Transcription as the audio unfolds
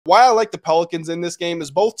why I like the Pelicans in this game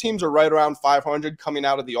is both teams are right around 500 coming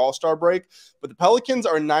out of the All-Star break, but the Pelicans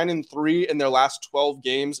are 9-3 in their last 12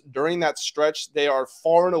 games. During that stretch, they are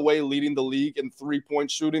far and away leading the league in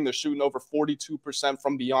three-point shooting. They're shooting over 42%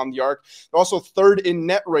 from beyond the arc. They're also third in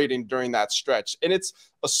net rating during that stretch, and it's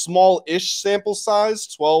a small-ish sample size.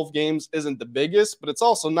 12 games isn't the biggest, but it's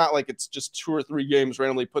also not like it's just 2 or 3 games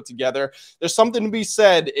randomly put together. There's something to be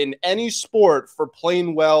said in any sport for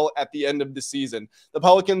playing well at the end of the season. The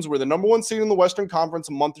Pelicans were the number 1 seed in the Western Conference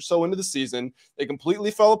a month or so into the season. They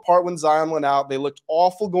completely fell apart when Zion went out. They looked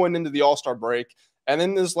awful going into the All-Star break. And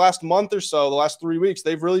in this last month or so, the last 3 weeks,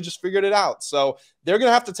 they've really just figured it out. So they're going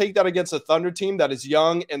to have to take that against a Thunder team that is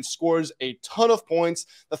young and scores a ton of points.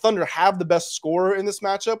 The Thunder have the best scorer in this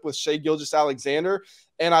matchup with Shai Gilgeous-Alexander.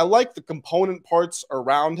 And I like the component parts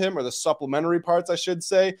around him, or the supplementary parts, I should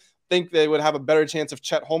say. Think they would have a better chance if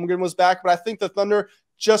Chet Holmgren was back. But I think the Thunder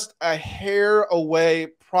just a hair away,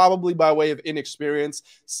 probably by way of inexperience.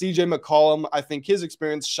 CJ McCollum, I think his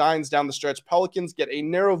experience shines down the stretch. Pelicans get a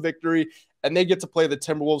narrow victory, and they get to play the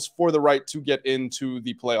Timberwolves for the right to get into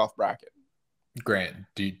the playoff bracket. Grant,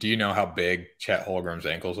 do you know how big Chet Holmgren's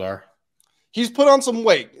ankles are? He's put on some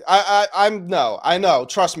weight. I know.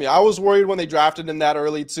 Trust me. I was worried when they drafted him that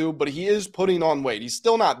early too, but he is putting on weight. He's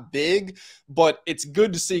still not big, but it's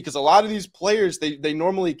good to see because a lot of these players, they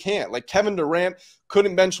normally can't. Like Kevin Durant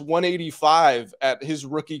couldn't bench 185 at his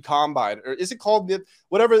rookie combine. Or is it called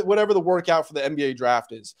whatever the workout for the NBA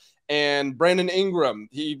draft is? And Brandon Ingram,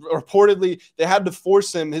 he reportedly, they had to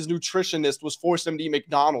force him, his nutritionist was forcing him to eat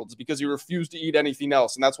McDonald's because he refused to eat anything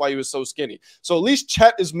else, and that's why he was so skinny. So at least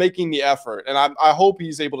Chet is making the effort, and I hope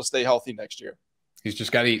he's able to stay healthy next year. He's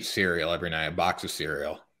just got to eat cereal every night, a box of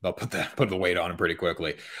cereal. They'll put the weight on him pretty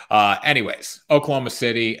quickly. Anyways, Oklahoma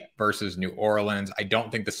City versus New Orleans. I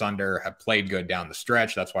don't think the Thunder have played good down the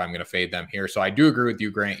stretch. That's why I'm going to fade them here. So I do agree with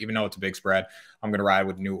you, Grant, even though it's a big spread. I'm going to ride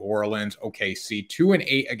with New Orleans. OKC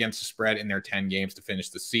 2-8 against the spread in their 10 games to finish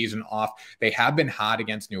the season off. They have been hot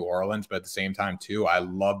against New Orleans, but at the same time, too, I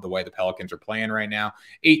love the way the Pelicans are playing right now.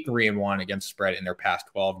 8-3-1 against the spread in their past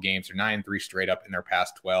 12 games. They're 9-3 straight up in their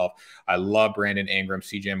past 12. I love Brandon Ingram,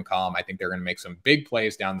 CJ McCollum. I think they're going to make some big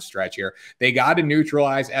plays down the stretch here. They got to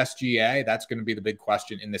neutralize SGA. That's going to be the big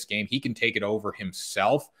question in this game. He can take it over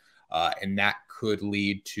himself. And that could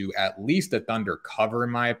lead to at least a Thunder cover, in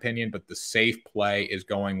my opinion. But the safe play is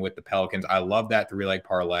going with the Pelicans. I love that 3-leg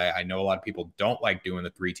parlay. I know a lot of people don't like doing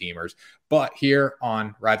the 3-teamers. But here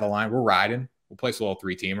on Ride the Line, we're riding. We'll place a little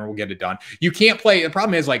 3-teamer. We'll get it done. You can't play. The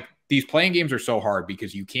problem is, like, these playing games are so hard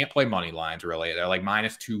because you can't play money lines, really. They're like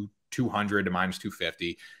 -200 to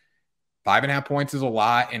 -250. 5.5 points is a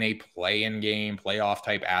lot in a play-in game, playoff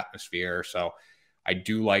type atmosphere. So I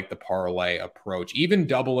do like the parlay approach. Even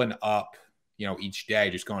doubling up, each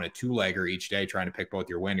day, just going a 2-legger each day, trying to pick both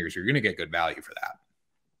your winners, you're going to get good value for that.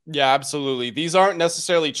 Yeah, absolutely. These aren't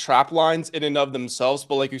necessarily trap lines in and of themselves,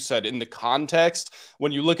 but like you said, in the context,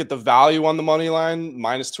 when you look at the value on the money line,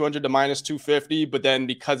 -200 to -250, but then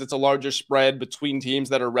because it's a larger spread between teams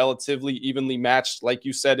that are relatively evenly matched, like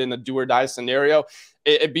you said, in a do or die scenario,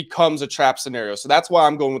 it becomes a trap scenario. So that's why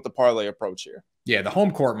I'm going with the parlay approach here. Yeah, the home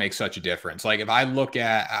court makes such a difference. Like if I look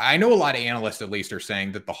at, I know a lot of analysts at least are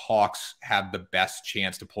saying that the Hawks have the best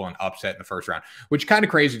chance to pull an upset in the first round, which is kind of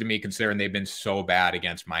crazy to me considering they've been so bad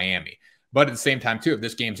against Miami. But at the same time, too, if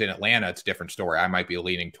this game's in Atlanta, it's a different story. I might be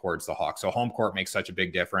leaning towards the Hawks. So home court makes such a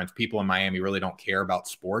big difference. People in Miami really don't care about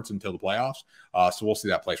sports until the playoffs. So we'll see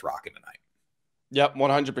that place rocking tonight. Yep,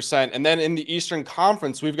 100%. And then in the Eastern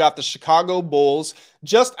Conference, we've got the Chicago Bulls,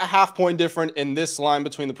 just a half point different in this line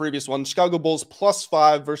between the previous one. Chicago Bulls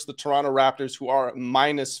 +5 versus the Toronto Raptors, who are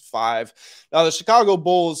 -5. Now, the Chicago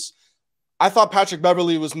Bulls, I thought Patrick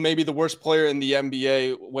Beverley was maybe the worst player in the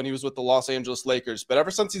NBA when he was with the Los Angeles Lakers. But ever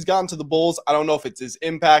since he's gotten to the Bulls, I don't know if it's his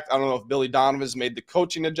impact. I don't know if Billy Donovan has made the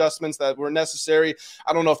coaching adjustments that were necessary.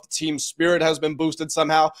 I don't know if the team's spirit has been boosted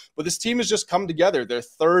somehow. But this team has just come together. They're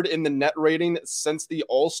third in the net rating since the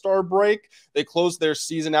All-Star break. They closed their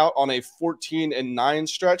season out on a 14-9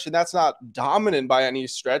 stretch. And that's not dominant by any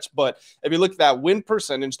stretch. But if you look at that win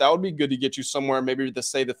percentage, that would be good to get you somewhere, maybe to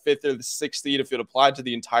say the 5th or the 6th seed if it applied to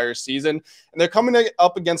the entire season. And they're coming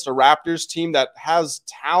up against a Raptors team that has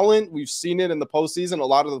talent. We've seen it in the postseason. A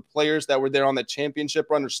lot of the players that were there on that championship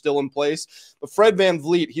run are still in place. But Fred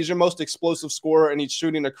VanVleet, he's your most explosive scorer, and he's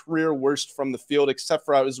shooting a career worst from the field, except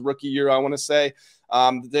for his rookie year, I want to say.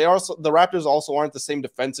 The Raptors also aren't the same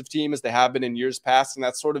defensive team as they have been in years past, and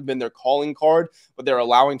that's sort of been their calling card. But they're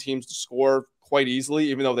allowing teams to score quite easily,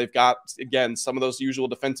 even though they've got, again, some of those usual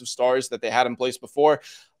defensive stars that they had in place before.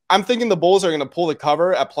 I'm thinking the Bulls are going to pull the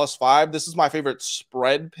cover at +5. This is my favorite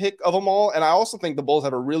spread pick of them all. And I also think the Bulls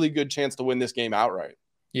have a really good chance to win this game outright.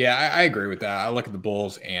 Yeah, I agree with that. I look at the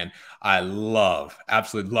Bulls and I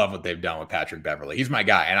absolutely love what they've done with Patrick Beverley. He's my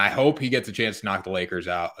guy, and I hope he gets a chance to knock the Lakers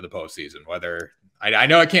out of the postseason. Whether I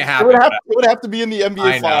know it can't happen. It would have to be in the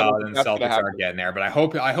NBA Finals. And Celtics aren't getting there, but I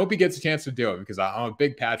hope he gets a chance to do it because I'm a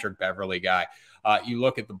big Patrick Beverley guy. You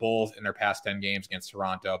look at the Bulls in their past 10 games against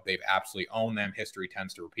Toronto, they've absolutely owned them. History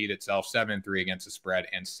tends to repeat itself. 7-3 against the spread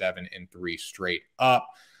and 7-3 straight up.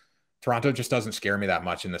 Toronto just doesn't scare me that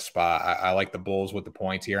much in this spot. I like the Bulls with the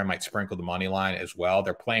points here. I might sprinkle the money line as well.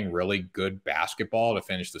 They're playing really good basketball to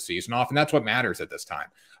finish the season off, and that's what matters at this time.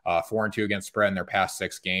 4-2 against spread in their past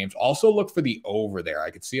 6 games. Also look for the over there. I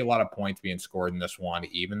could see a lot of points being scored in this one,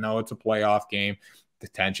 even though it's a playoff game. The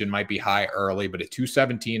tension might be high early, but at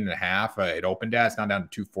 217.5, it opened at, it's now down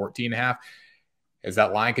to 214.5. As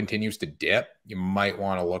that line continues to dip, you might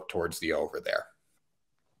want to look towards the over there.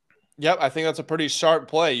 Yep, I think that's a pretty sharp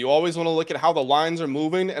play. You always want to look at how the lines are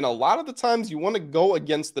moving, and a lot of the times you want to go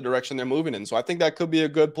against the direction they're moving in. So I think that could be a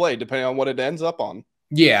good play, depending on what it ends up on.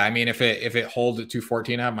 Yeah, I mean, if it holds at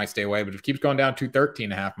 214.5, might stay away. But if it keeps going down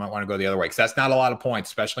 213.5, might want to go the other way because that's not a lot of points,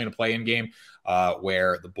 especially in a play-in game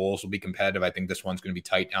where the Bulls will be competitive. I think this one's going to be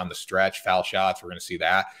tight down the stretch. Foul shots, we're going to see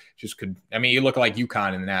that. You look like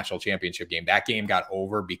UConn in the national championship game. That game got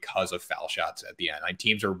over because of foul shots at the end. Like,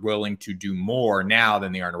 teams are willing to do more now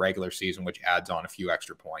than they are in a regular season, which adds on a few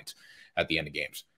extra points at the end of games.